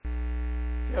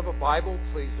you have a Bible,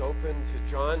 please open to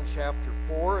John chapter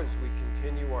 4 as we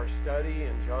continue our study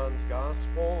in John's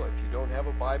Gospel. If you don't have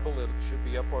a Bible, it should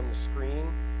be up on the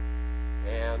screen.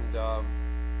 And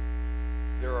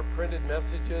there are printed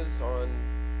messages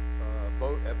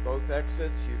at both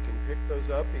exits. You can pick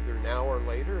those up either now or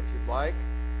later if you'd like.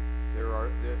 There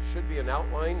should be an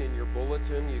outline in your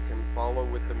bulletin. You can follow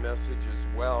with the message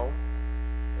as well.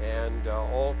 And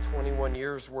all 21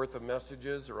 years worth of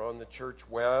messages are on the church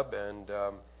web, and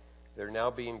they're now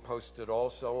being posted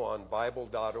also on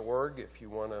Bible.org. If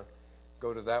you want to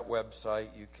go to that website,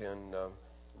 you can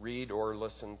read or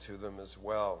listen to them as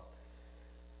well.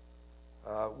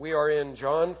 We are in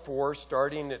John 4,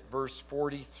 starting at verse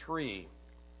 43.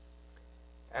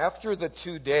 After the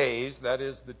 2 days, that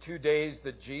is, the 2 days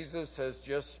that Jesus has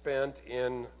just spent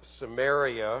in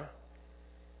Samaria,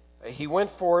 he went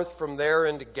forth from there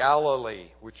into Galilee,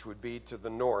 which would be to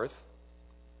the north.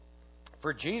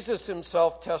 For Jesus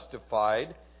himself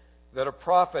testified that a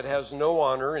prophet has no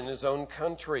honor in his own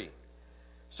country.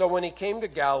 So when he came to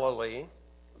Galilee,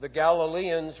 the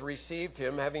Galileans received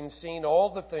him, having seen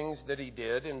all the things that he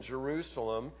did in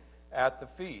Jerusalem at the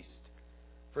feast.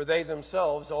 For they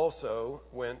themselves also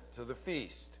went to the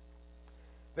feast.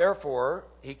 Therefore,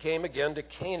 he came again to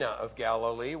Cana of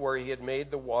Galilee, where he had made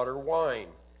the water wine.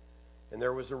 And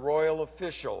there was a royal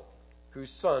official whose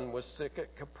son was sick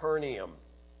at Capernaum.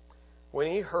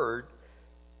 When he heard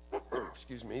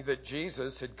that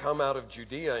Jesus had come out of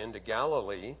Judea into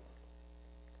Galilee,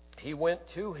 he went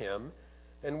to him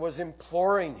and was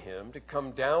imploring him to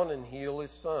come down and heal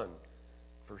his son,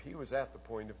 for he was at the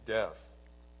point of death.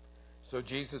 So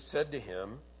Jesus said to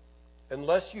him,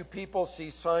 "Unless you people see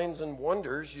signs and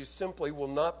wonders, you simply will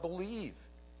not believe."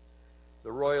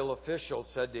 The royal official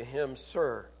said to him,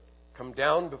 "Sir, come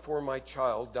down before my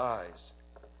child dies."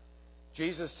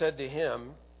 Jesus said to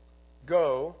him,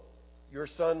 "Go, your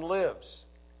son lives."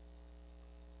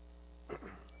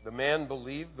 The man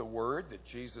believed the word that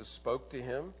Jesus spoke to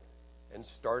him and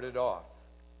started off.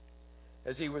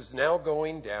 As he was now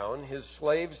going down, his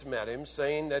slaves met him,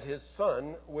 saying that his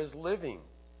son was living.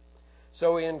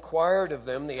 So he inquired of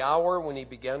them the hour when he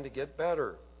began to get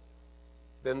better.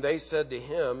 Then they said to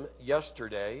him,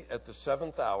 "Yesterday, at the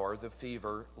 7th hour, the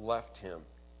fever left him."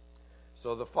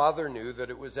 So the father knew that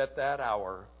it was at that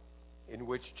hour in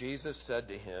which Jesus said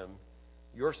to him,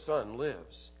 "Your son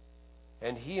lives."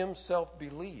 And he himself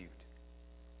believed,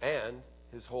 and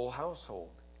his whole household.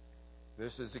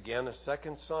 This is again a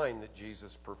second sign that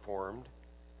Jesus performed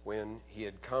when he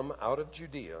had come out of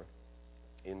Judea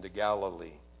into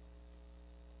Galilee.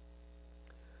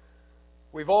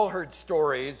 We've all heard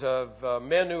stories of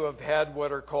men who have had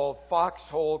what are called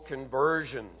Foxhole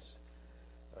conversions.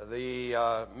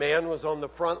 The man was on the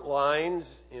front lines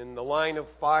in the line of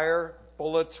fire.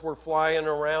 Bullets were flying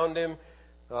around him.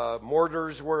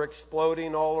 Mortars were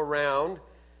exploding all around.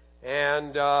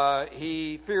 And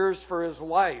he fears for his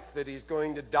life, that he's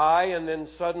going to die. And then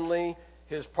suddenly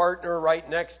his partner right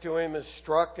next to him is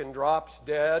struck and drops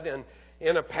dead. And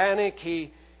in a panic,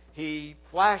 he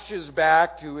flashes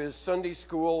back to his Sunday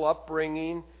school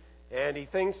upbringing, and he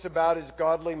thinks about his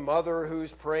godly mother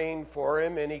who's praying for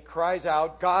him, and he cries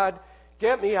out, "God,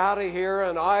 get me out of here,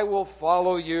 and I will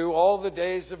follow you all the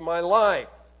days of my life."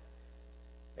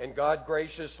 And God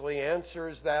graciously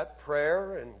answers that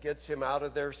prayer and gets him out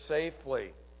of there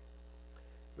safely.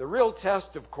 The real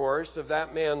test, of course, of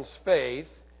that man's faith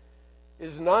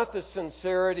is not the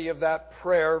sincerity of that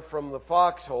prayer from the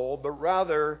foxhole, but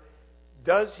rather,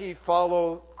 does he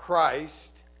follow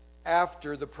Christ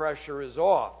after the pressure is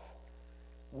off?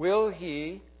 Will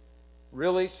he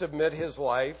really submit his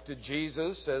life to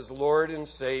Jesus as Lord and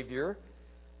Savior?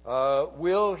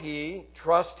 Will he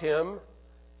trust him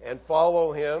and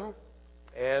follow him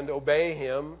and obey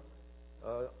him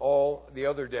all the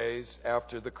other days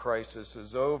after the crisis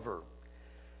is over?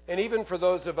 And even for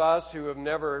those of us who have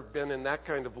never been in that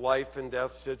kind of life and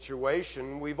death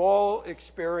situation, we've all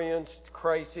experienced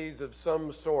crises of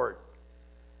some sort.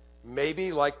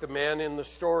 Maybe, like the man in the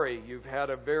story, you've had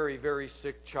a very, very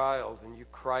sick child and you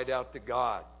cried out to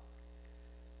God.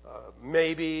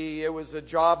 Maybe it was a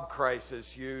job crisis.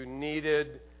 You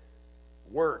needed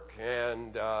work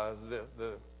and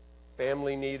the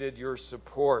family needed your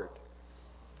support.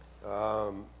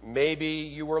 Maybe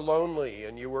you were lonely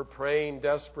and you were praying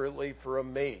desperately for a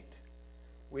mate.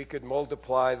 We could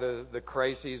multiply the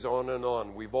crises on and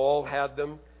on. We've all had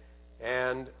them,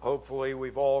 and hopefully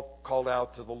we've all called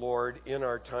out to the Lord in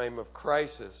our time of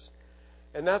crisis.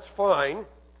 And that's fine.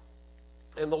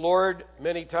 And the Lord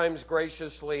many times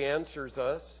graciously answers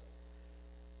us.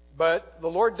 But the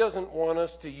Lord doesn't want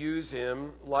us to use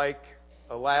Him like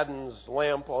Aladdin's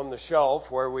lamp on the shelf,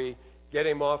 where we get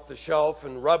him off the shelf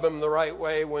and rub him the right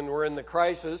way when we're in the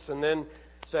crisis, and then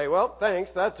say, well,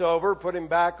 thanks, that's over, put him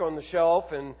back on the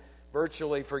shelf and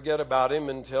virtually forget about him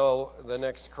until the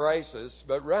next crisis.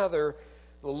 But rather,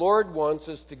 the Lord wants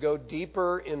us to go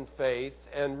deeper in faith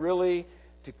and really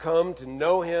to come to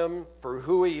know Him for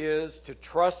who He is, to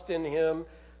trust in Him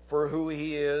for who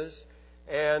He is,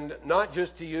 and not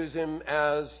just to use Him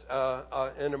as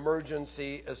an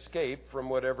emergency escape from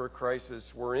whatever crisis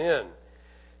we're in.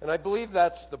 And I believe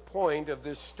that's the point of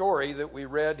this story that we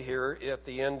read here at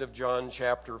the end of John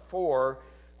chapter 4,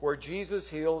 where Jesus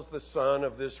heals the son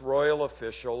of this royal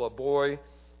official, a boy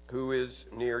who is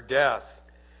near death.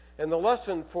 And the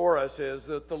lesson for us is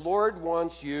that the Lord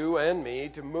wants you and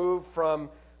me to move from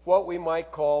what we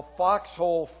might call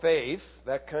foxhole faith,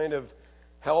 that kind of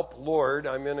help, Lord,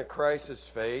 I'm in a crisis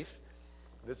faith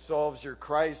that solves your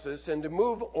crisis, and to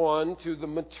move on to the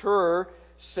mature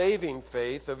saving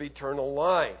faith of eternal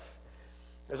life.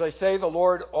 As I say, the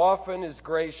Lord often is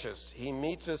gracious. He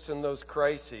meets us in those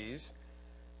crises,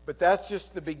 but that's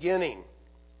just the beginning.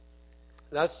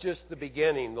 That's just the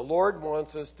beginning. The Lord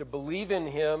wants us to believe in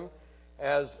Him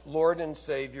as Lord and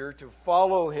Savior, to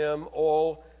follow Him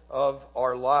all of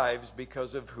our lives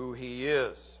because of who He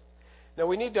is. Now,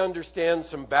 we need to understand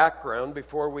some background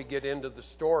before we get into the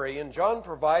story, and John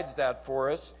provides that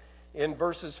for us in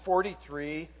verses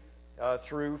 43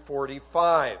 through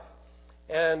 45.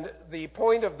 And the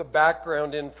point of the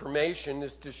background information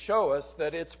is to show us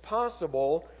that it's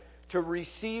possible to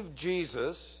receive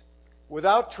Jesus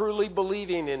without truly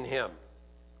believing in Him.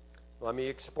 Let me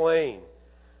explain.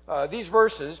 These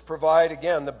verses provide,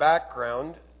 again, the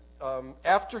background.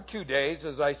 After 2 days,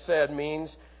 as I said,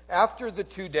 means after the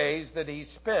 2 days that He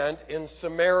spent in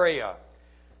Samaria.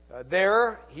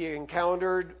 There, He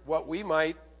encountered what we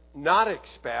might not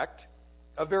expect,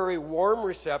 a very warm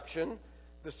reception.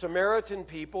 The Samaritan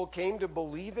people came to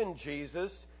believe in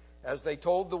Jesus, as they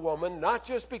told the woman, not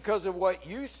just because of what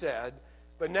you said,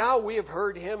 but now we have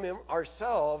heard Him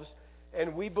ourselves,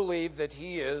 and we believe that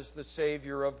He is the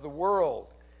Savior of the world.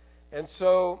 And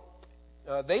so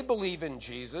they believe in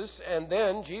Jesus, and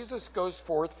then Jesus goes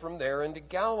forth from there into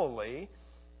Galilee.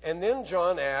 And then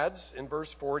John adds in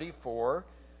verse 44,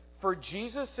 "For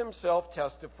Jesus Himself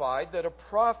testified that a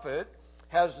prophet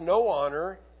has no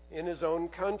honor in his own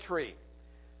country."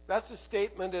 That's a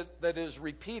statement that is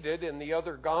repeated in the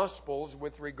other Gospels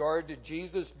with regard to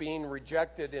Jesus being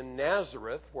rejected in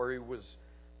Nazareth, where He was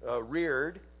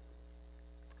reared.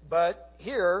 But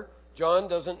here, John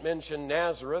doesn't mention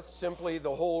Nazareth, simply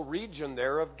the whole region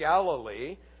there of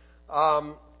Galilee.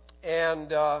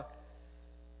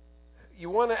 You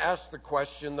want to ask the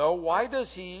question, though, why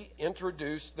does he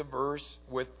introduce the verse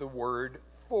with the word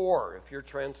 "for"? If your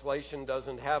translation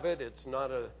doesn't have it, it's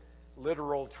not a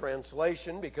literal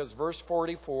translation, because verse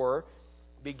 44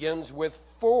 begins with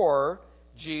 "for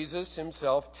Jesus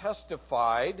Himself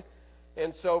testified."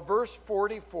 And so verse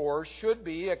 44 should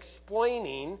be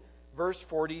explaining verse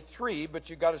 43, but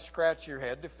you've got to scratch your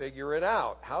head to figure it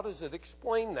out. How does it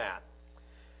explain that?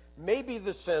 Maybe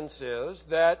the sense is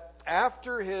that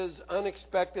after His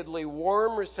unexpectedly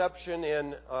warm reception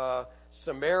in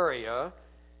Samaria,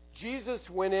 Jesus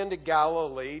went into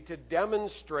Galilee to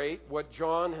demonstrate what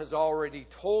John has already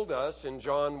told us in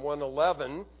John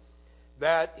 1:11,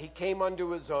 that He came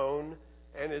unto His own,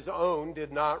 and His own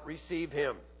did not receive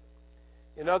Him.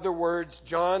 In other words,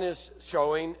 John is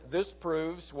showing this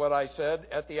proves what I said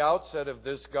at the outset of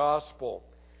this gospel.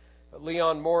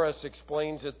 Leon Morris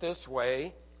explains it this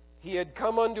way: He had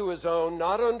come unto His own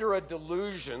not under a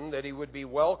delusion that He would be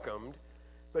welcomed,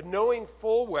 but knowing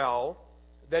full well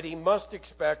that He must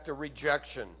expect a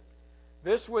rejection.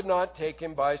 This would not take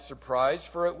Him by surprise,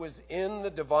 for it was in the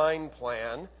divine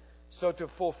plan. So to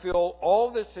fulfill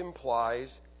all this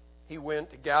implies, He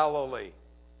went to Galilee.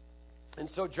 And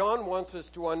so John wants us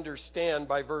to understand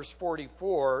by verse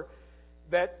 44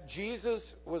 that Jesus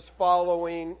was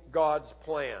following God's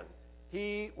plan.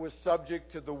 He was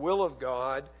subject to the will of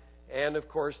God, and of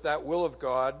course that will of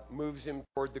God moves Him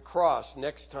toward the cross.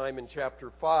 Next time in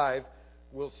chapter 5,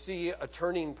 we'll see a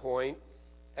turning point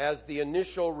as the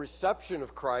initial reception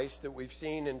of Christ that we've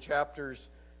seen in chapters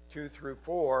 2 through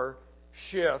 4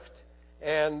 shift,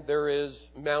 and there is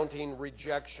mounting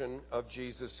rejection of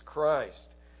Jesus Christ.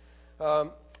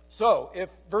 So, if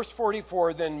verse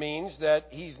 44 then means that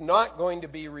He's not going to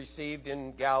be received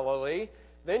in Galilee,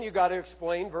 then you've got to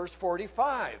explain verse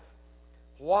 45.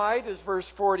 Why does verse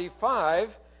 45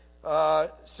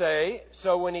 say,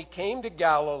 "So when He came to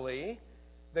Galilee,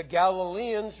 the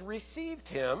Galileans received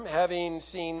Him, having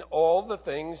seen all the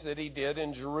things that He did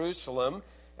in Jerusalem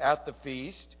at the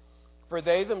feast? for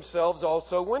they themselves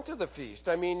also went to the feast.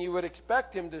 I mean, you would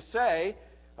expect him to say,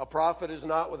 a prophet is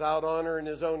not without honor in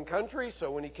his own country,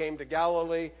 so when he came to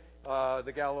Galilee,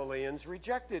 the Galileans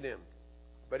rejected him.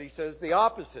 But he says the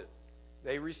opposite.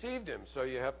 They received him. So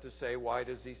you have to say, why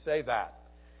does he say that?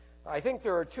 I think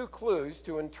there are two clues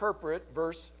to interpret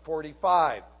verse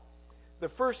 45. The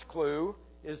first clue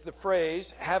is the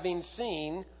phrase, having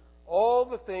seen all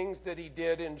the things that he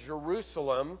did in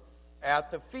Jerusalem at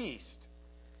the feast.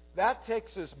 That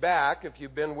takes us back, if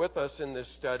you've been with us in this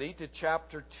study, to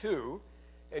chapter 2.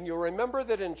 And you'll remember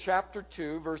that in chapter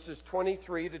 2, verses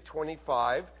 23 to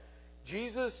 25,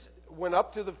 Jesus went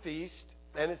up to the feast,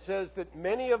 and it says that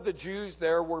many of the Jews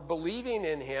there were believing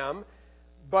in him,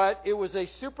 but it was a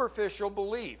superficial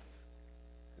belief.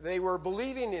 They were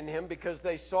believing in him because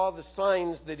they saw the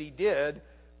signs that he did,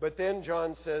 but then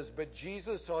John says, but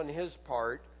Jesus on his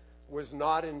part was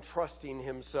not entrusting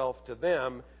himself to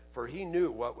them, for he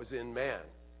knew what was in man.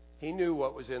 He knew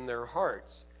what was in their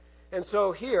hearts. And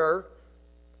so here,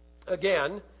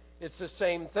 again, it's the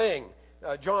same thing.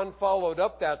 John followed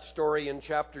up that story in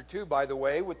chapter 2, by the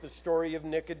way, with the story of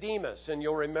Nicodemus. And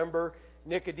you'll remember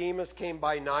Nicodemus came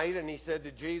by night and he said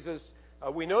to Jesus,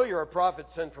 we know you're a prophet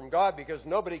sent from God because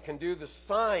nobody can do the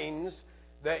signs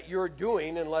that you're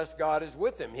doing unless God is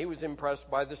with him. He was impressed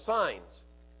by the signs.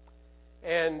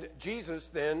 And Jesus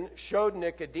then showed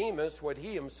Nicodemus what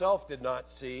he himself did not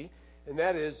see, and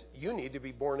that is, you need to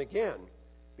be born again.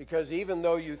 Because even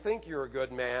though you think you're a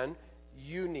good man,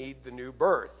 you need the new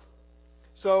birth.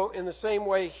 So in the same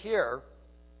way here,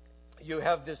 you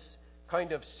have this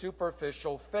kind of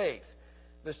superficial faith.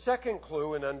 The second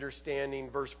clue in understanding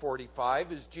verse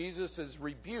 45 is Jesus'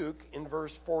 rebuke in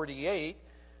verse 48,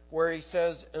 where he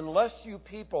says, unless you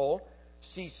people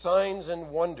see signs and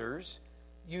wonders,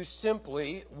 you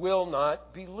simply will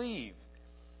not believe.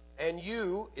 And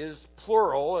you is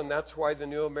plural, and that's why the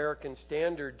New American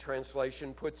Standard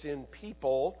Translation puts in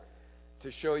people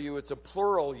to show you it's a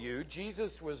plural you.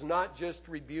 Jesus was not just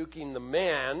rebuking the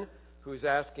man who's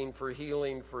asking for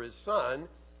healing for his son.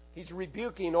 He's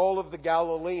rebuking all of the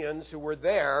Galileans who were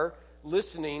there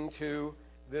listening to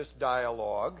this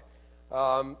dialogue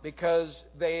because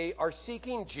they are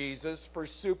seeking Jesus for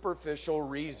superficial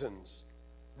reasons.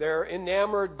 They're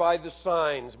enamored by the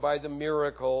signs, by the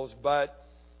miracles, but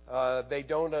they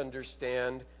don't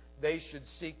understand they should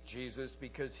seek Jesus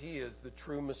because he is the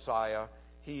true Messiah.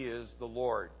 He is the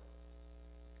Lord.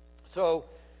 So,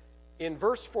 in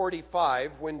verse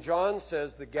 45, when John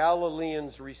says the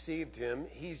Galileans received him,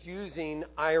 he's using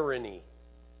irony.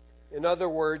 In other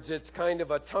words, it's kind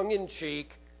of a tongue-in-cheek,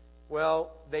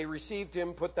 well, they received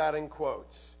him, put that in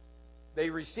quotes. They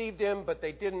received him, but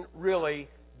they didn't really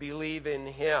believe in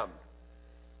him.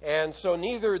 And so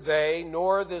neither they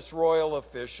nor this royal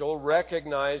official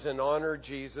recognize and honor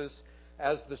Jesus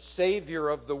as the Savior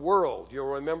of the world.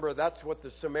 You'll remember that's what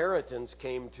the Samaritans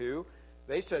came to.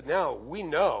 They said, now, we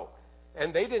know.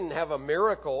 And they didn't have a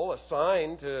miracle, a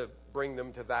sign to bring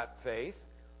them to that faith.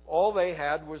 All they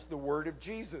had was the word of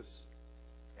Jesus.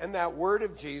 And that word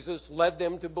of Jesus led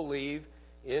them to believe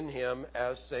in him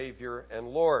as Savior and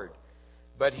Lord.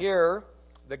 But here,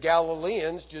 the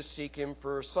Galileans just seek him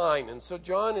for a sign. And so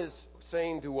John is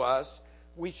saying to us,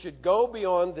 we should go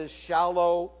beyond this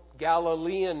shallow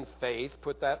Galilean faith,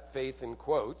 put that faith in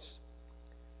quotes,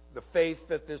 the faith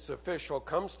that this official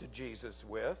comes to Jesus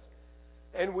with,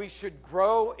 and we should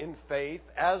grow in faith,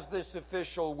 as this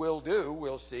official will do,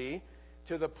 we'll see,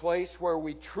 to the place where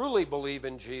we truly believe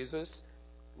in Jesus,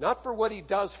 not for what he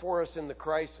does for us in the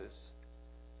crisis,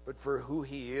 but for who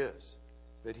he is.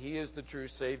 That he is the true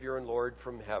Savior and Lord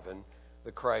from heaven,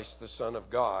 the Christ, the Son of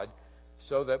God,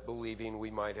 so that believing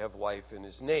we might have life in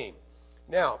his name.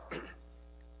 Now,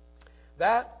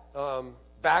 that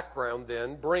background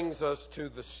then brings us to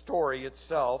the story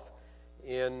itself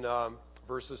in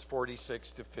verses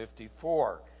 46 to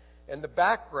 54. And the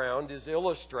background is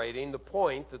illustrating the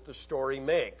point that the story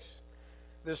makes.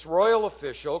 This royal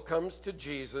official comes to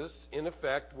Jesus, in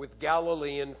effect, with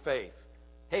Galilean faith.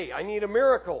 Hey, I need a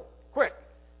miracle. Quick,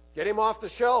 get him off the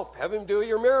shelf. Have him do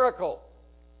your miracle.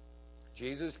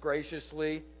 Jesus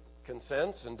graciously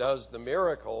consents and does the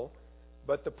miracle.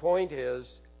 But the point is,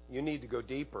 you need to go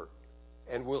deeper.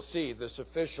 And we'll see, this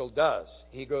official does.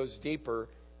 He goes deeper,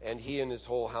 and he and his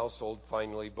whole household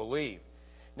finally believe.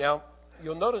 Now,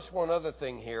 you'll notice one other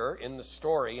thing here in the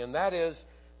story, and that is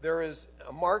there is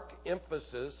a marked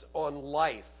emphasis on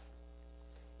life.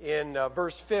 In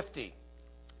verse 50,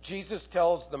 Jesus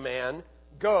tells the man,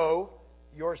 go,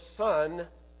 your son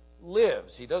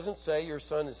lives. He doesn't say your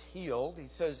son is healed. He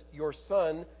says your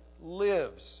son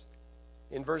lives.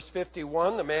 In verse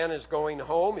 51, the man is going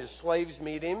home. His slaves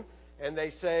meet him, and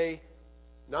they say,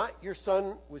 not your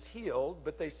son was healed,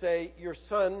 but they say, your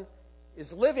son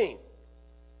is living.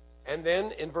 And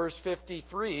then in verse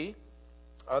 53,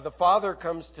 the father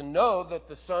comes to know that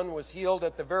the son was healed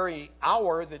at the very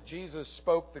hour that Jesus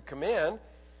spoke the command.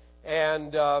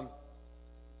 And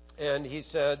he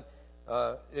said,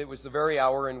 it was the very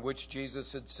hour in which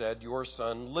Jesus had said, your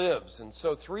son lives. And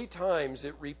so 3 times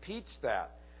it repeats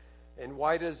that. And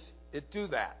why does it do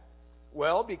that?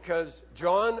 Well, because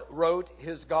John wrote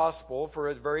his gospel for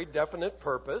a very definite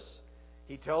purpose.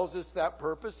 He tells us that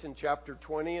purpose in chapter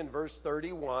 20 and verse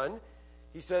 31.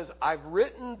 He says, I've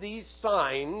written these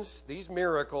signs, these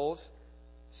miracles,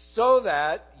 so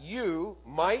that you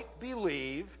might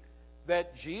believe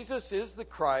that Jesus is the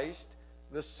Christ,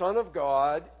 the Son of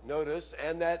God, notice,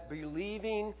 and that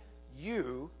believing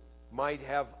you might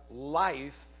have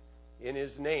life in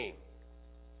His name.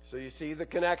 So you see the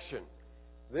connection.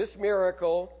 This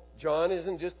miracle, John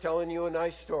isn't just telling you a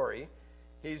nice story.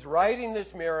 He's writing this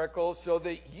miracle so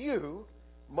that you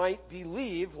might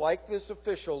believe like this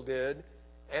official did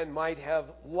and might have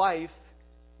life,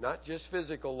 not just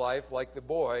physical life like the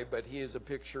boy, but he is a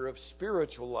picture of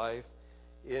spiritual life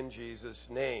in Jesus'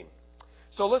 name.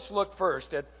 So let's look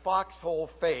first at Foxhole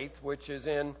faith, which is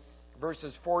in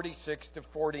verses 46 to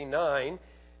 49.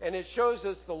 And it shows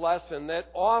us the lesson that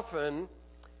often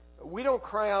we don't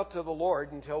cry out to the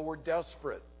Lord until we're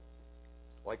desperate,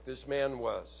 like this man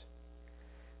was.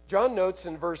 John notes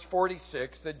in verse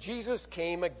 46 that Jesus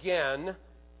came again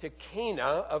to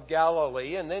Cana of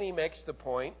Galilee, and then he makes the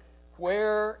point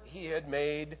where he had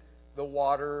made the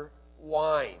water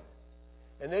wine.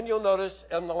 And then you'll notice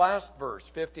in the last verse,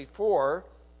 54,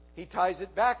 he ties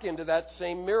it back into that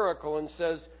same miracle and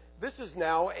says, this is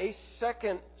now a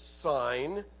second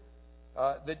sign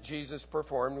that Jesus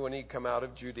performed when he'd come out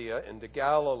of Judea into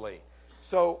Galilee.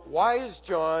 So why is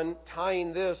John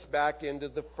tying this back into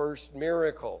the first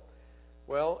miracle?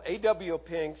 Well, A.W.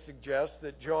 Pink suggests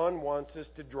that John wants us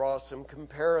to draw some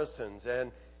comparisons.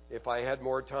 And if I had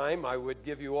more time, I would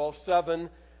give you all 7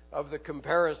 of the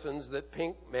comparisons that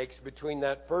Pink makes between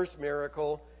that first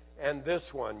miracle and this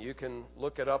one. You can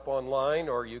look it up online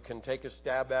or you can take a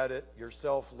stab at it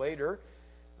yourself later.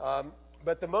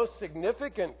 But the most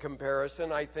significant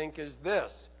comparison, I think, is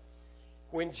this.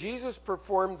 When Jesus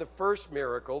performed the first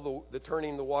miracle, the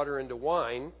turning the water into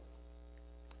wine,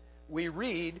 we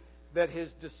read that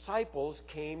his disciples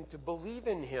came to believe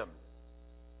in him.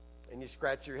 And you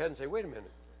scratch your head and say, wait a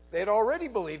minute. They had already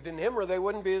believed in him or they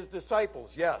wouldn't be his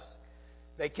disciples. Yes,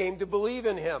 they came to believe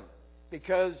in him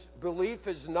because belief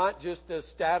is not just a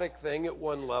static thing at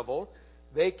one level.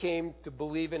 They came to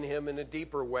believe in him in a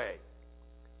deeper way.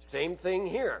 Same thing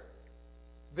here.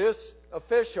 This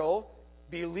official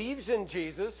believes in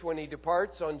Jesus when he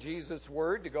departs on Jesus'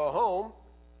 word to go home.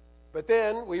 But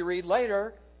then we read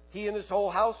later, he and his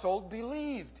whole household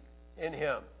believed in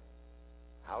him.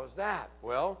 How is that?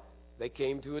 Well, they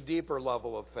came to a deeper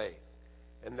level of faith.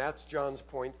 And that's John's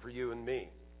point for you and me.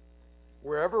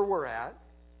 Wherever we're at,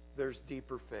 there's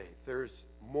deeper faith. There's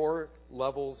more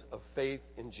levels of faith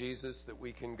in Jesus that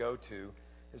we can go to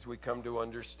as we come to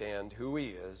understand who he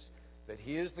is, that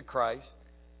he is the Christ,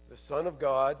 the Son of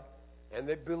God, and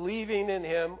that believing in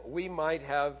him, we might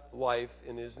have life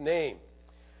in his name.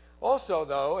 Also,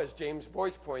 though, as James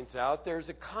Boyce points out, there's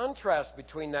a contrast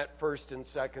between that first and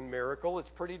second miracle. It's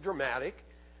pretty dramatic.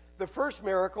 The first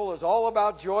miracle is all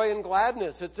about joy and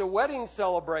gladness. It's a wedding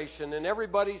celebration, and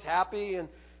everybody's happy and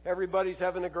everybody's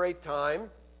having a great time.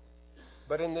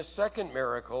 But in the second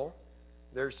miracle,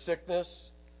 there's sickness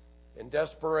and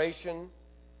desperation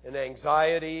and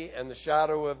anxiety and the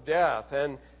shadow of death.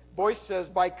 And Boyce says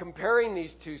by comparing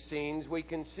these two scenes, we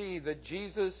can see that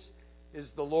Jesus is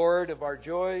the Lord of our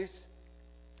joys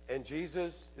and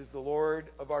Jesus is the Lord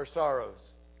of our sorrows.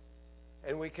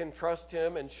 And we can trust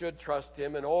him and should trust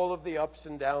him in all of the ups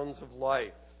and downs of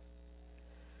life.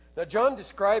 Now, John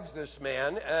describes this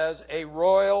man as a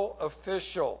royal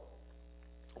official.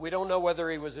 We don't know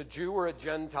whether he was a Jew or a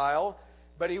Gentile,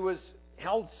 but he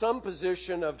held some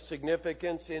position of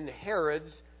significance in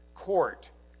Herod's court.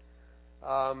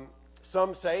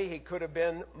 Some say he could have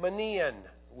been Manaen.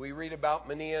 We read about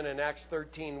Manaen in Acts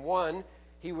 13:1.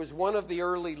 He was one of the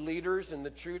early leaders in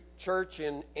the church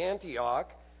in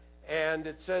Antioch, and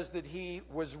it says that he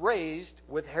was raised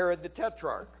with Herod the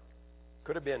Tetrarch.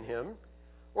 Could have been him.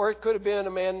 Or it could have been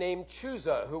a man named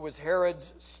Chusa, who was Herod's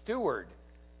steward.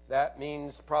 That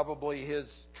means probably his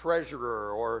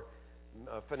treasurer or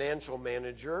financial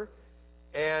manager.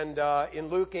 And in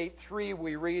Luke 8:3,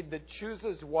 we read that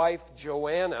Chusa's wife,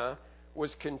 Joanna,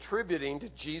 was contributing to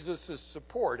Jesus'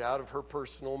 support out of her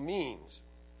personal means.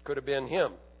 Could have been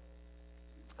him.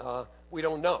 We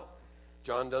don't know.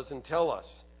 John doesn't tell us.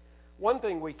 One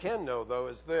thing we can know, though,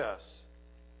 is this.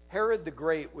 Herod the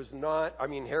Great was not,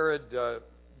 Herod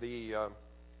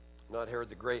not Herod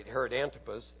the Great, Herod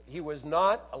Antipas, he was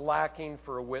not lacking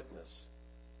for a witness,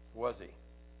 was he?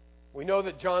 We know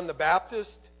that John the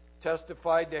Baptist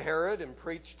testified to Herod and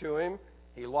preached to him.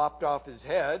 He lopped off his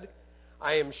head.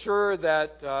 I am sure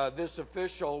that this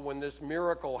official, when this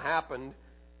miracle happened,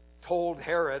 told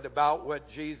Herod about what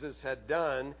Jesus had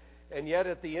done. And yet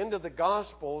at the end of the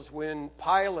Gospels, when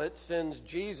Pilate sends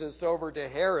Jesus over to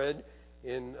Herod,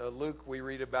 in Luke we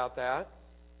read about that,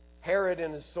 Herod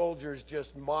and his soldiers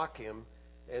just mock him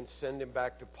and send him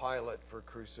back to Pilate for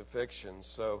crucifixion.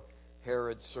 So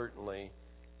Herod certainly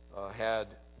had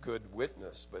good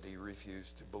witness, but he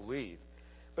refused to believe.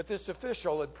 But this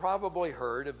official had probably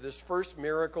heard of this first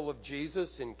miracle of Jesus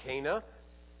in Cana.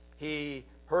 He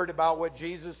heard about what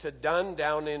Jesus had done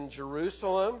down in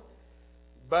Jerusalem.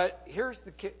 But here's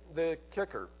the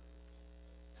kicker.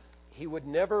 He would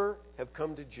never have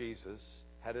come to Jesus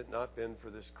had it not been for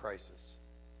this crisis.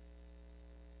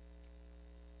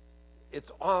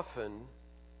 It's often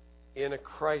in a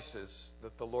crisis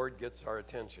that the Lord gets our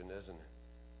attention, isn't it?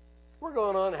 We're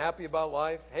going on happy about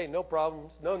life. Hey, no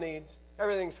problems, no needs,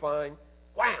 everything's fine.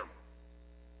 Wham!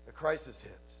 The crisis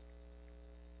hits.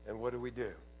 And what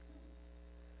do?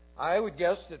 I would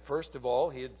guess that, first of all,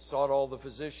 he had sought all the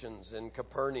physicians in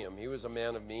Capernaum. He was a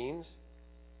man of means,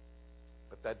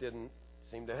 but that didn't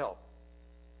seem to help.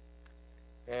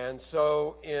 And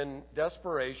so, in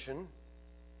desperation,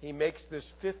 he makes this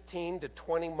 15 to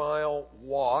 20 mile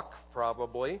walk,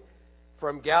 probably,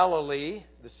 from Galilee.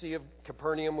 The Sea of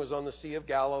Capernaum was on the Sea of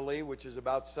Galilee, which is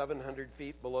about 700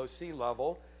 feet below sea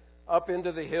level, up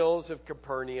into the hills of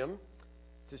Capernaum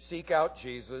to seek out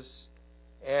Jesus.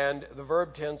 And the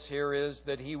verb tense here is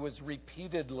that he was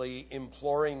repeatedly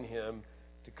imploring him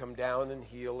to come down and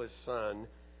heal his son.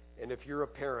 And if you're a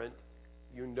parent,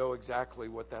 you know exactly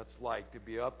what that's like, to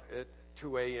be up at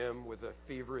 2 a.m. with a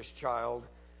feverish child.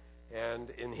 And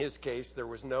in his case, there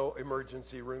was no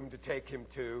emergency room to take him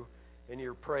to. And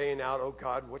you're praying out, oh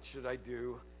God, what should I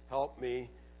do? Help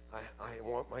me. I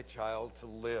want my child to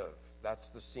live. That's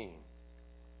the scene.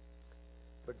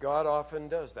 But God often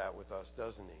does that with us,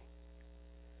 doesn't he?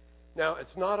 Now,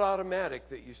 it's not automatic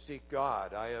that you seek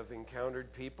God. I have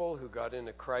encountered people who got in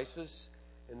a crisis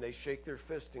and they shake their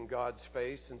fist in God's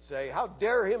face and say, how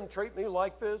dare him treat me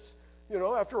like this? You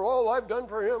know, after all I've done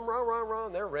for him, rah, rah, rah.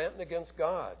 And they're ranting against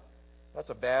God. That's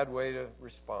a bad way to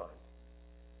respond.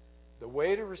 The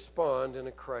way to respond in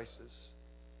a crisis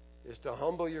is to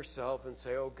humble yourself and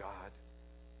say, oh God,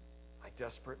 I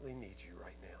desperately need you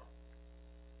right now.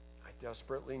 I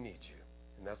desperately need you.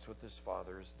 And that's what this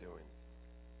father is doing.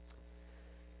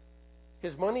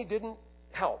 His money didn't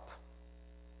help.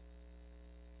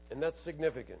 And that's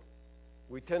significant.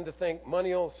 We tend to think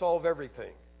money will solve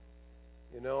everything.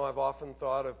 You know, I've often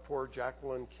thought of poor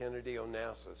Jacqueline Kennedy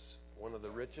Onassis, one of the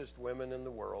richest women in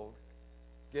the world,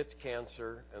 gets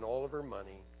cancer, and all of her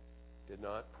money did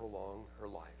not prolong her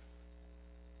life.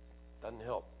 Doesn't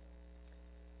help.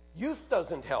 Youth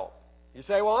doesn't help. You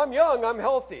say, well, I'm young, I'm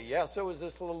healthy. Yeah, so was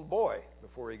this little boy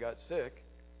before he got sick.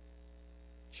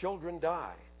 Children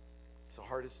die. It's the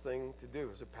hardest thing to do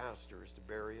as a pastor is to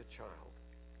bury a child.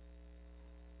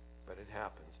 But it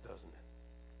happens, doesn't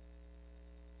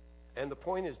it? And the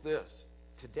point is this.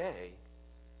 Today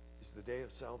is the day of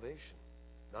salvation,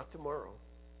 not tomorrow.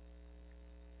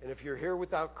 And if you're here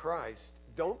without Christ,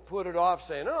 don't put it off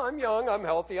saying, oh, I'm young, I'm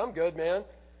healthy, I'm good, man.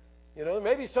 You know,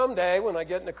 maybe someday when I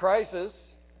get in a crisis.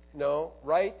 No,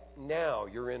 right now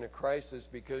you're in a crisis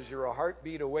because you're a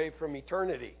heartbeat away from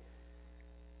eternity.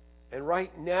 And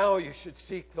right now you should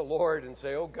seek the Lord and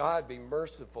say, oh God, be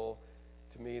merciful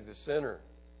to me, the sinner.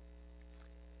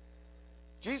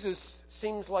 Jesus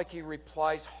seems like he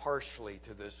replies harshly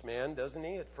to this man, doesn't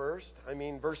he, at first? I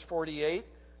mean, verse 48,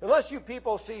 unless you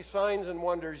people see signs and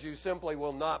wonders, you simply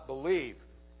will not believe.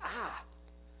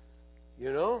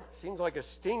 You know, seems like a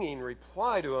stinging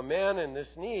reply to a man in this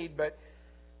need, but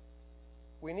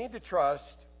we need to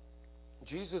trust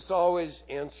Jesus always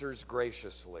answers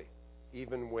graciously,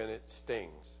 even when it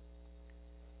stings.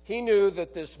 He knew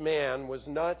that this man was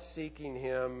not seeking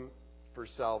him for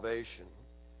salvation.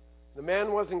 The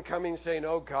man wasn't coming saying,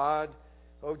 oh God,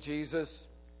 oh Jesus,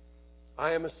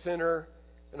 I am a sinner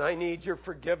and I need your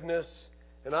forgiveness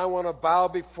and I want to bow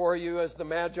before you as the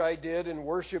Magi did and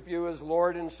worship you as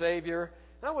Lord and Savior.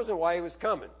 That wasn't why he was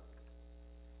coming.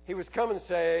 He was coming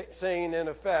saying, in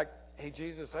effect, hey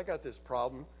Jesus, I got this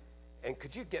problem and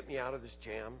could you get me out of this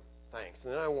jam? Thanks.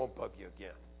 And then I won't bug you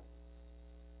again.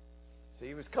 See,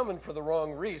 he was coming for the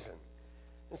wrong reason.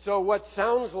 And so what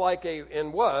sounds like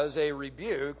and was a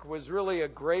rebuke was really a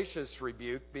gracious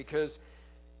rebuke, because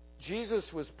Jesus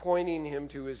was pointing him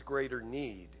to his greater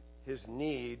need. His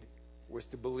need was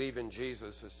to believe in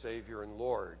Jesus as Savior and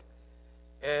Lord.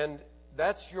 And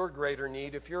that's your greater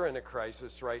need if you're in a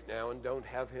crisis right now and don't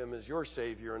have him as your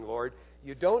Savior and Lord.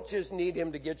 You don't just need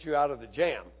him to get you out of the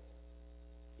jam.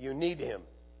 You need him,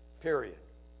 period.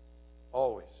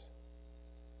 Always.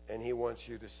 And he wants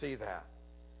you to see that.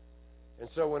 And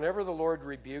so whenever the Lord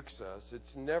rebukes us,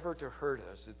 it's never to hurt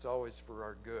us. It's always for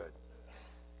our good.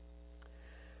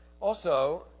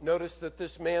 Also, notice that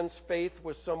this man's faith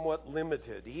was somewhat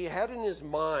limited. He had in his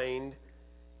mind,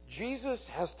 Jesus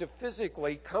has to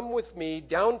physically come with me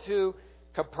down to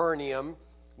Capernaum,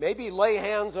 maybe lay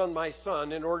hands on my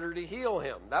son in order to heal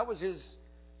him. That was his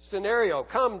scenario.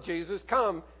 Come, Jesus,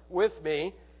 come with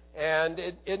me. And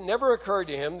it never occurred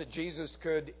to him that Jesus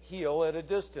could heal at a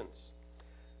distance.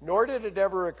 Nor did it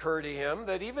ever occur to him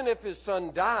that even if his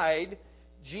son died,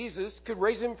 Jesus could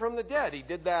raise him from the dead. He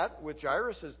did that with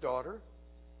Jairus' daughter.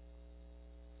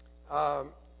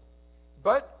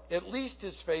 But at least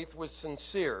his faith was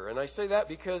sincere. And I say that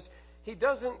because he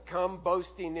doesn't come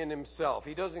boasting in himself.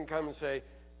 He doesn't come and say,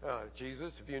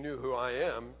 Jesus, if you knew who I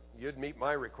am, you'd meet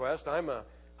my request. I'm a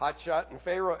hotshot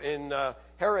in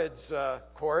Herod's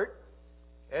court,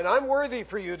 and I'm worthy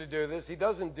for you to do this. He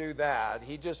doesn't do that.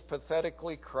 He just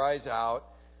pathetically cries out,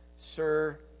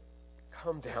 Sir,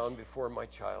 come down before my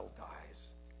child dies.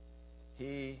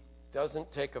 He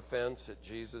doesn't take offense at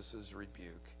Jesus'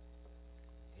 rebuke.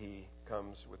 He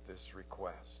comes with this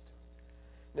request.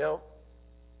 Now,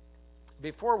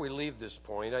 before we leave this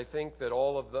point, I think that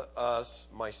all of us,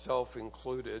 myself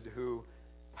included, who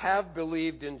have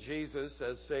believed in Jesus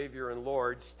as Savior and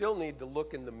Lord, still need to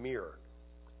look in the mirror.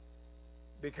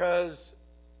 Because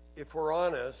if we're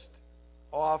honest,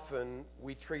 often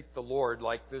we treat the Lord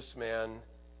like this man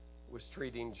was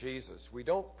treating Jesus. We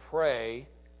don't pray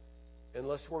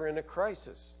unless we're in a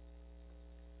crisis.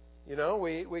 You know,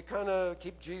 we kind of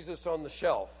keep Jesus on the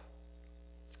shelf.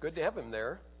 It's good to have him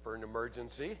there for an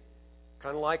emergency.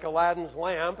 Kind of like Aladdin's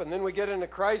lamp. And then we get in a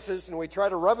crisis and we try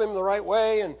to rub him the right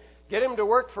way and get him to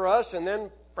work for us. And then,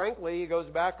 frankly, he goes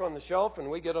back on the shelf and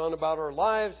we get on about our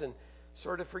lives and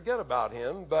sort of forget about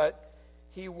him. But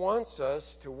he wants us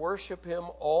to worship him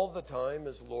all the time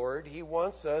as Lord. He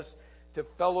wants us to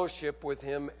fellowship with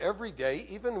him every day,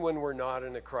 even when we're not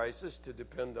in a crisis, to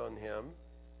depend on him.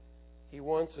 He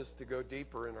wants us to go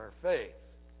deeper in our faith.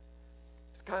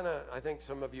 It's kind of, I think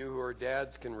some of you who are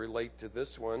dads can relate to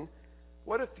this one.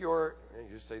 What if you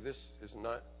say this is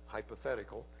not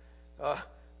hypothetical,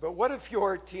 but what if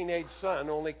your teenage son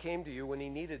only came to you when he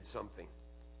needed something?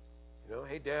 You know,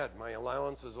 hey, Dad, my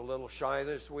allowance is a little shy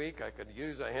this week. I could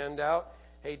use a handout.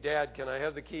 Hey, Dad, can I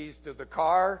have the keys to the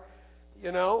car?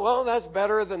 You know, well, that's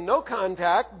better than no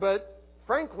contact, but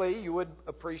frankly, you would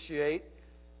appreciate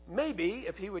maybe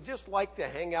if he would just like to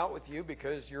hang out with you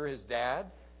because you're his dad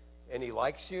and he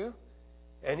likes you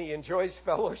and he enjoys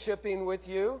fellowshipping with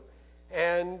you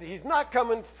and he's not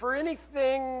coming for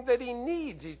anything that he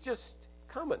needs. He's just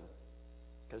coming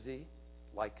because he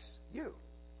likes you.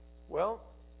 Well,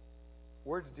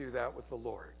 we're to do that with the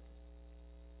Lord.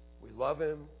 We love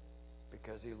him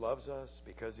because he loves us,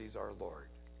 because he's our Lord.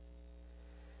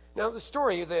 Now, the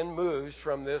story then moves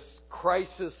from this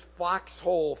crisis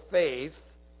foxhole faith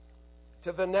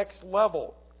to the next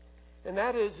level. And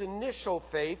that is initial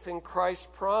faith in Christ's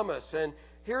promise. And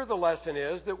here the lesson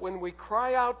is that when we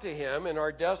cry out to him in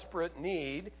our desperate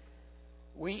need,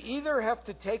 we either have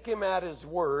to take him at his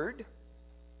word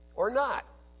or not.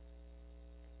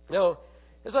 Now,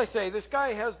 as I say, this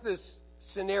guy has this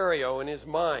scenario in his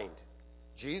mind.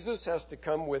 Jesus has to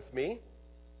come with me.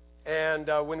 And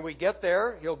when we get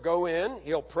there, he'll go in,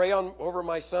 he'll pray over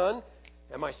my son,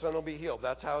 and my son will be healed.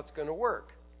 That's how it's going to work.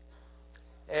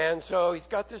 And so he's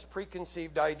got this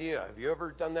preconceived idea. Have you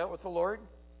ever done that with the Lord?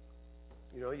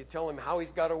 You know, you tell him how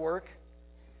he's got to work.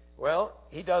 Well,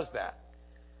 he does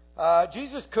that.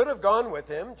 Jesus could have gone with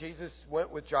him. Jesus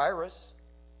went with Jairus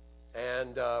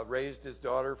and raised his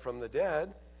daughter from the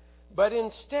dead. But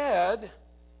instead,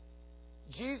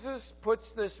 Jesus puts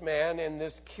this man in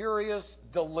this curious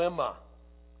dilemma.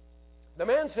 The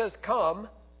man says, come,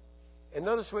 and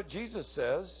notice what Jesus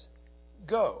says,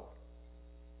 go.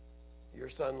 Your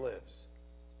son lives.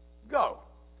 Go.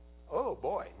 Oh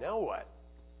boy, now what?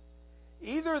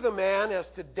 Either the man has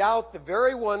to doubt the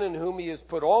very one in whom he has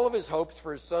put all of his hopes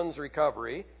for his son's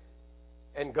recovery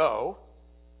and go,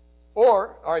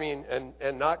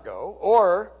 and not go,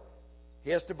 or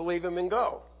he has to believe him and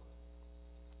go.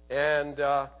 And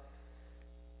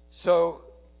so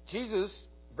Jesus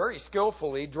very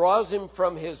skillfully draws him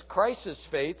from his crisis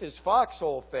faith, his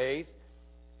foxhole faith,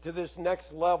 to this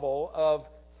next level of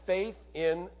faith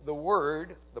in the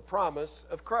word, the promise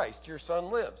of Christ. Your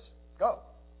son lives. Go.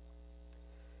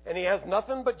 And he has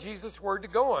nothing but Jesus' word to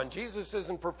go on. Jesus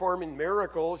isn't performing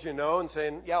miracles, and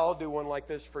saying, yeah, I'll do one like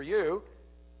this for you.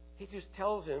 He just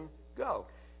tells him, go.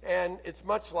 And it's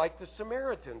much like the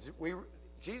Samaritans.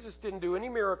 Jesus didn't do any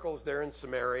miracles there in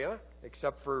Samaria,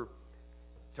 except for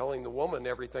telling the woman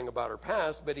everything about her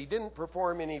past, but he didn't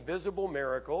perform any visible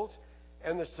miracles,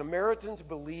 and the Samaritans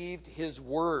believed his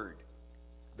word.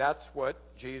 That's what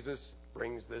Jesus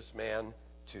brings this man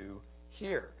to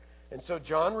hear. And so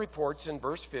John reports in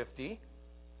verse 50,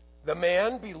 the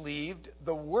man believed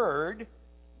the word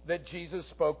that Jesus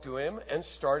spoke to him and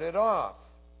started off.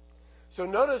 So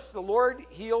notice the Lord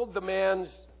healed the man's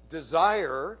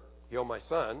desire, heal my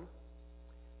son,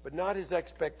 but not his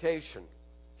expectation.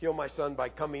 Heal my son by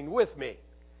coming with me.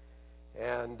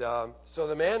 And so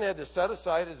the man had to set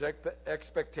aside his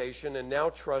expectation and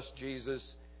now trust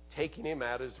Jesus taking him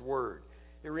at his word.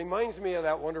 It reminds me of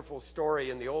that wonderful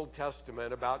story in the Old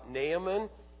Testament about Naaman.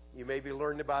 You maybe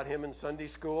learned about him in Sunday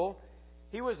school.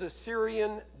 He was a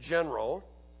Syrian general.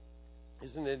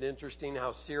 Isn't it interesting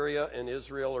how Syria and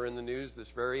Israel are in the news this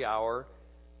very hour?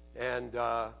 And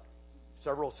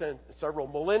several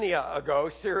millennia ago,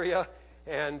 Syria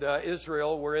and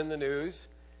Israel were in the news.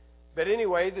 But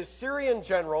anyway, the Syrian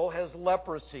general has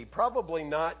leprosy. Probably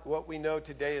not what we know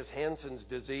today as Hansen's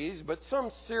disease, but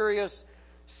some serious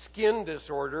skin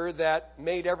disorder that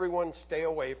made everyone stay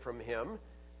away from him.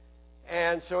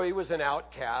 And so he was an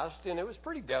outcast, and it was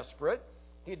pretty desperate.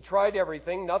 He'd tried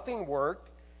everything, nothing worked.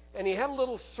 And he had a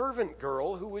little servant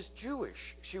girl who was Jewish.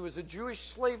 She was a Jewish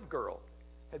slave girl,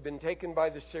 had been taken by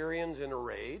the Syrians in a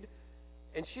raid.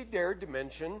 And she dared to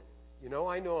mention,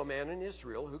 I know a man in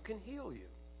Israel who can heal you.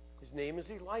 His name is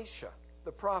Elisha,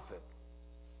 the prophet.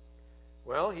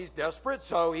 Well, he's desperate,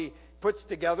 so he puts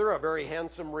together a very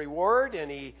handsome reward,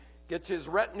 and he gets his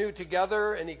retinue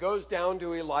together, and he goes down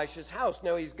to Elisha's house.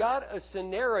 Now, he's got a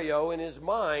scenario in his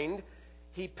mind.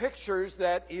 He pictures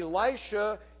that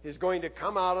Elisha is going to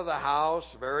come out of the house,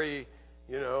 very,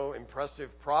 impressive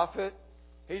prophet.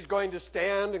 He's going to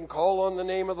stand and call on the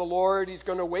name of the Lord. He's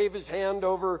going to wave his hand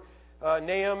over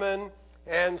Naaman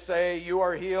and say, you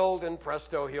are healed, and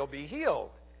presto, he'll be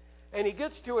healed. And he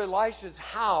gets to Elisha's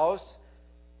house,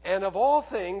 and of all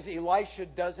things, Elisha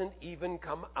doesn't even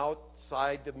come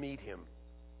outside to meet him.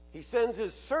 He sends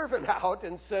his servant out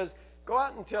and says, go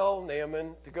out and tell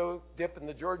Naaman to go dip in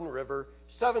the Jordan River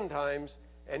 7 times,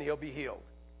 and he'll be healed.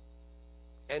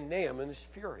 And Naaman is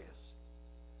furious.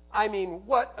 I mean,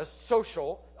 what a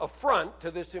social affront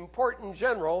to this important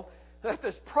general that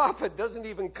this prophet doesn't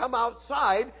even come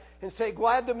outside and say,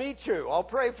 glad to meet you, I'll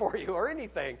pray for you, or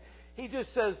anything. He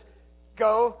just says,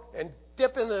 go and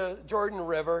dip in the Jordan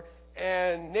River,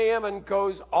 and Naaman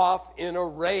goes off in a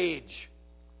rage.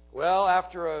 Well,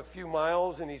 after a few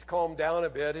miles and he's calmed down a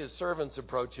bit, his servants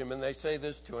approach him and they say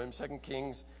this to him, 2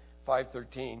 Kings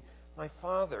 5:13, my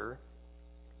father,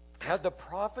 had the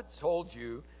prophet told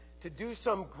you to do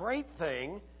some great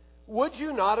thing, would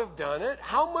you not have done it?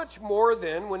 How much more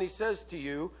then when he says to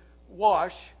you,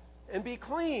 wash and be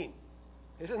clean?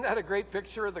 Isn't that a great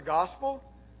picture of the gospel?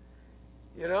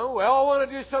 I want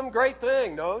to do some great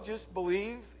thing. No, just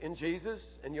believe in Jesus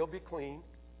and you'll be clean.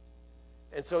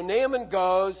 And so Naaman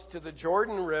goes to the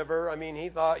Jordan River. I mean, he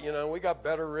thought, we got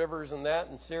better rivers than that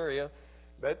in Syria.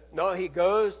 But no, he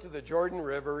goes to the Jordan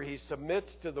River. He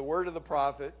submits to the word of the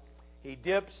prophet. He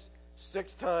dips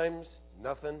 6 times,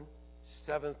 nothing.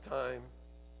 7th time,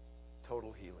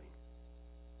 total healing.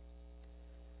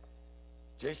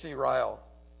 J.C. Ryle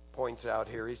points out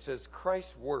here, he says,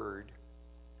 Christ's word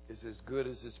is as good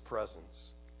as his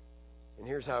presence. And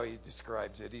here's how he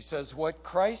describes it. He says, what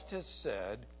Christ has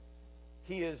said,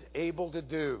 he is able to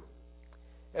do.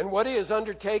 And what he has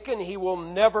undertaken, he will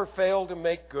never fail to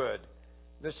make good.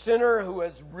 The sinner who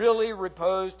has really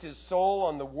reposed his soul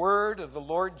on the word of the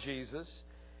Lord Jesus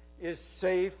is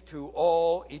safe to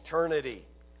all eternity.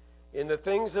 In the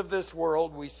things of this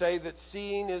world, we say that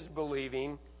seeing is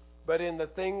believing, but in the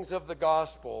things of the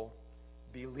gospel,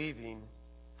 believing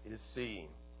is seeing,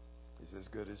 is as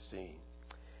good as seeing.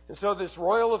 And so this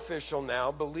royal official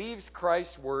now believes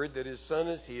Christ's word that his son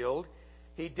is healed.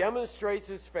 He demonstrates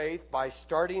his faith by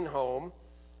starting home,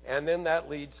 and then that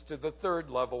leads to the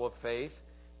 3rd level of faith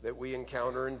that we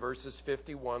encounter in verses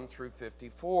 51 through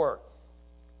 54.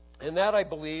 And that, I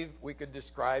believe, we could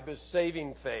describe as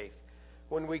saving faith.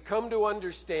 When we come to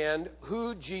understand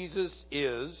who Jesus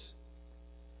is,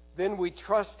 then we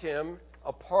trust him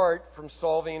apart from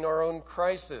solving our own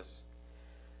crisis.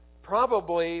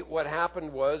 Probably what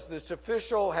happened was this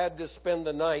official had to spend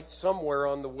the night somewhere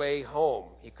on the way home.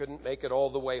 He couldn't make it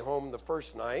all the way home the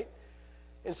first night.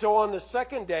 And so on the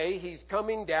second day, he's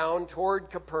coming down toward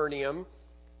Capernaum,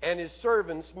 and his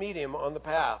servants meet him on the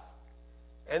path.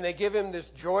 And they give him this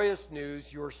joyous news: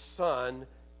 your son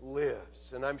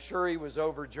lives. And I'm sure he was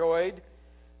overjoyed,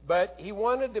 but he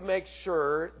wanted to make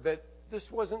sure that this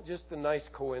wasn't just a nice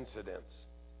coincidence.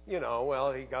 He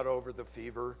got over the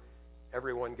fever.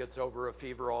 Everyone gets over a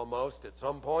fever almost at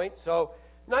some point. So,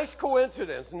 nice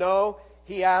coincidence. No,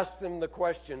 he asked them the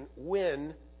question,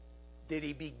 when did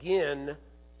he begin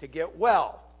to get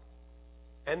well?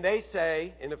 And they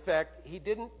say, in effect, he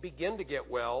didn't begin to get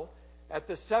well. At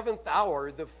the 7th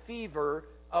hour, the fever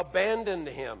abandoned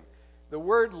him. The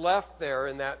word left there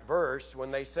in that verse,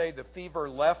 when they say the fever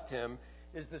left him,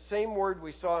 is the same word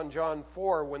we saw in John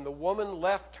 4 when the woman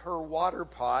left her water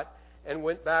pot and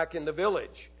went back in the village.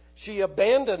 She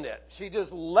abandoned it. She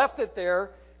just left it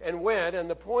there and went. And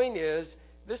the point is,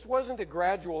 this wasn't a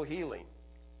gradual healing.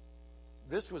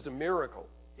 This was a miracle.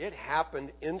 It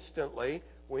happened instantly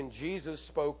when Jesus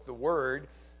spoke the word.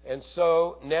 And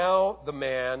so now the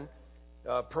man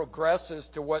progresses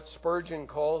to what Spurgeon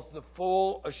calls the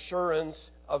full assurance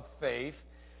of faith.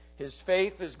 His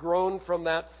faith has grown from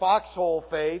that foxhole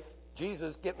faith,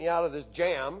 Jesus, get me out of this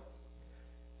jam,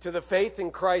 to the faith in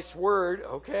Christ's word.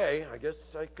 Okay, I guess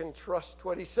I can trust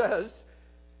what he says.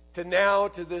 To now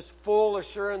to this full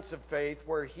assurance of faith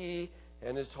where he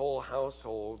and his whole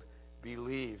household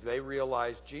believe. They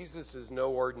realize Jesus is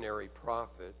no ordinary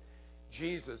prophet.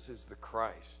 Jesus is the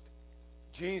Christ.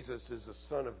 Jesus is the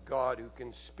Son of God who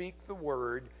can speak the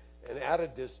word, and at a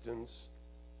distance,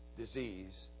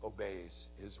 disease obeys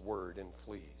his word and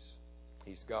flees.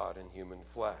 He's God in human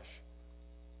flesh.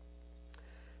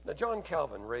 Now, John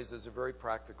Calvin raises a very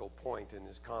practical point in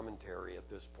his commentary at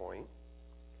this point.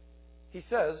 He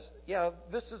says, yeah,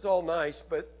 this is all nice,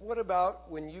 but what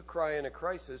about when you cry in a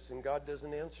crisis and God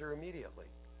doesn't answer immediately?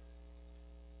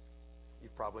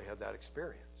 You've probably had that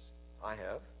experience. I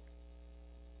have.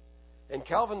 And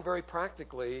Calvin very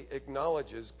practically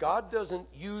acknowledges God doesn't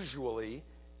usually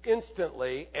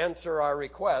instantly answer our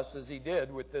requests as he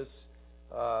did with this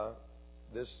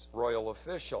royal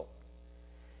official.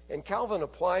 And Calvin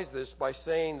applies this by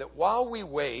saying that while we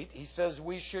wait, he says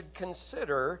we should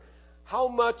consider how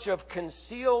much of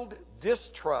concealed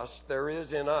distrust there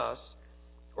is in us,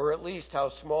 or at least how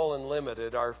small and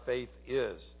limited our faith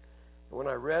is. When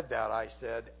I read that, I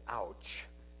said, ouch.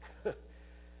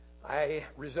 I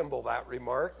resemble that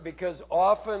remark, because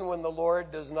often when the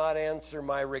Lord does not answer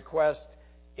my request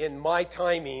in my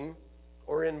timing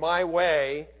or in my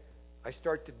way, I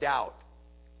start to doubt.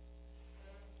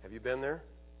 Have you been there?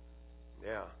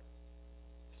 Yeah.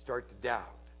 Start to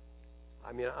doubt.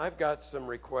 I mean, I've got some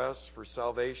requests for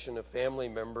salvation of family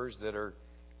members that are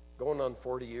going on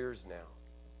 40 years now.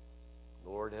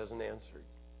 The Lord hasn't answered.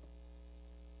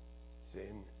 See,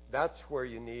 and that's where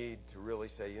you need to really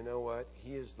say, you know what?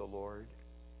 He is the Lord,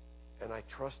 and I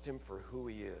trust Him for who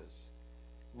He is.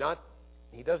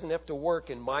 He doesn't have to work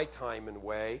in my time and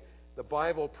way. The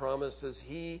Bible promises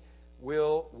He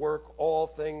will work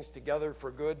all things together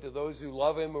for good to those who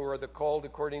love Him, who are the called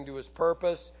according to His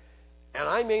purpose. And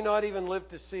I may not even live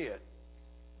to see it,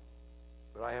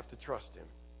 but I have to trust Him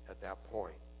at that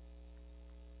point.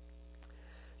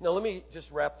 Now, let me just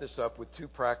wrap this up with two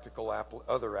practical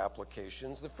other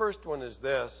applications. The first one is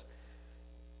this.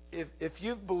 If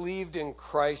you've believed in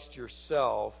Christ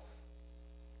yourself,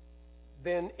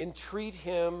 then entreat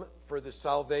Him for the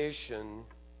salvation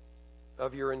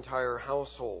of your entire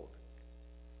household.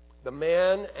 The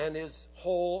man and his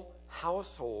whole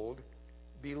household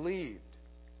believed.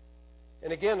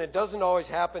 And again, it doesn't always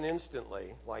happen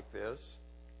instantly like this.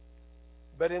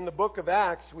 But in the book of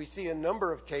Acts, we see a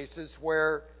number of cases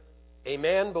where a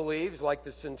man believes, like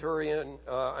the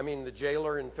the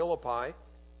jailer in Philippi,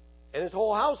 and his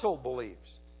whole household believes.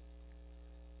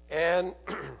 And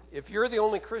if you're the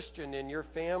only Christian in your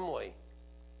family,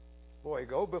 boy,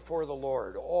 go before the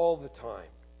Lord all the time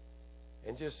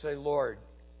and just say, Lord,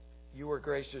 you were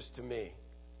gracious to me,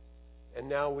 and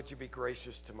now would you be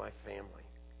gracious to my family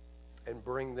and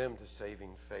bring them to saving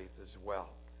faith as well.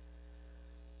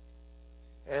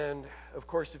 And, of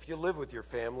course, if you live with your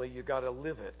family, you've got to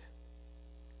live it.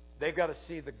 They've got to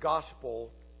see the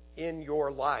gospel in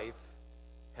your life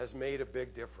has made a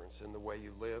big difference in the way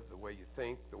you live, the way you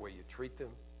think, the way you treat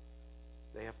them.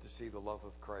 They have to see the love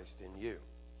of Christ in you.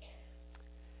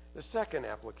 The second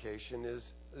application is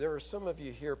there are some of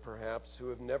you here perhaps who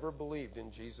have never believed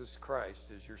in Jesus Christ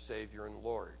as your Savior and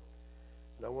Lord.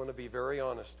 And I want to be very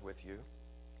honest with you.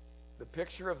 The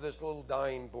picture of this little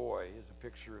dying boy is a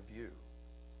picture of you.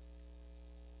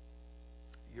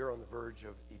 You're on the verge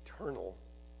of eternal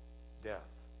death.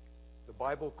 The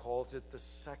Bible calls it the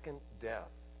second death.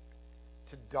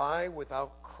 To die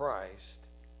without Christ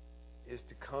is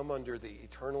to come under the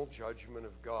eternal judgment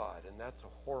of God, and that's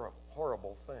a horrible,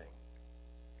 horrible thing.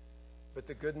 But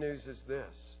the good news is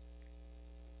this.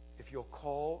 If you'll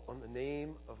call on the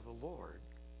name of the Lord,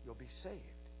 you'll be saved.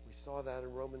 We saw that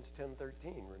in Romans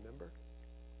 10:13, remember?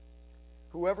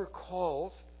 Whoever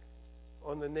calls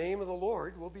on the name of the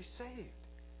Lord will be saved.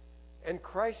 And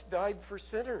Christ died for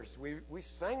sinners. We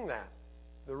sang that.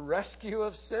 The rescue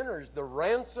of sinners, the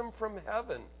ransom from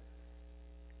heaven.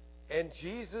 And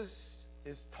Jesus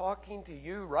is talking to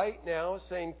you right now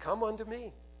saying, come unto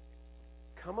me.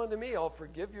 Come unto me. I'll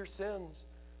forgive your sins.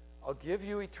 I'll give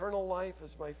you eternal life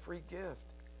as my free gift.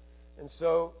 And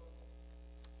so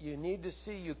you need to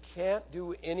see you can't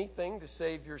do anything to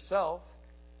save yourself,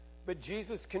 but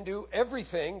Jesus can do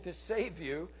everything to save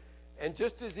you. And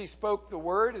just as he spoke the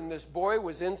word and this boy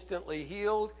was instantly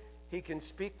healed, he can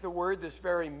speak the word this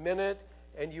very minute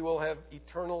and you will have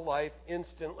eternal life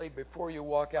instantly before you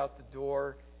walk out the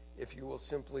door if you will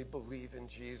simply believe in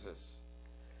Jesus.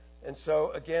 And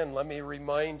so, again, let me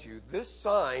remind you, this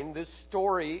sign, this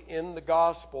story in the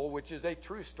gospel, which is a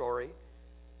true story,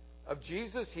 of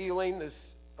Jesus healing this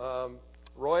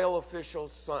royal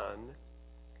official's son,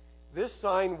 this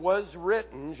sign was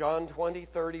written, John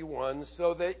 20:31,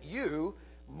 so that you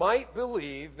might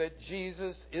believe that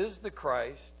Jesus is the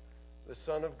Christ, the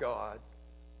Son of God,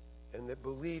 and that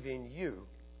believing you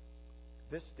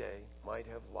this day might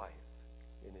have life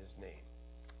in his name.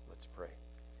 Let's pray.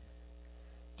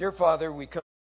 Dear Father, we come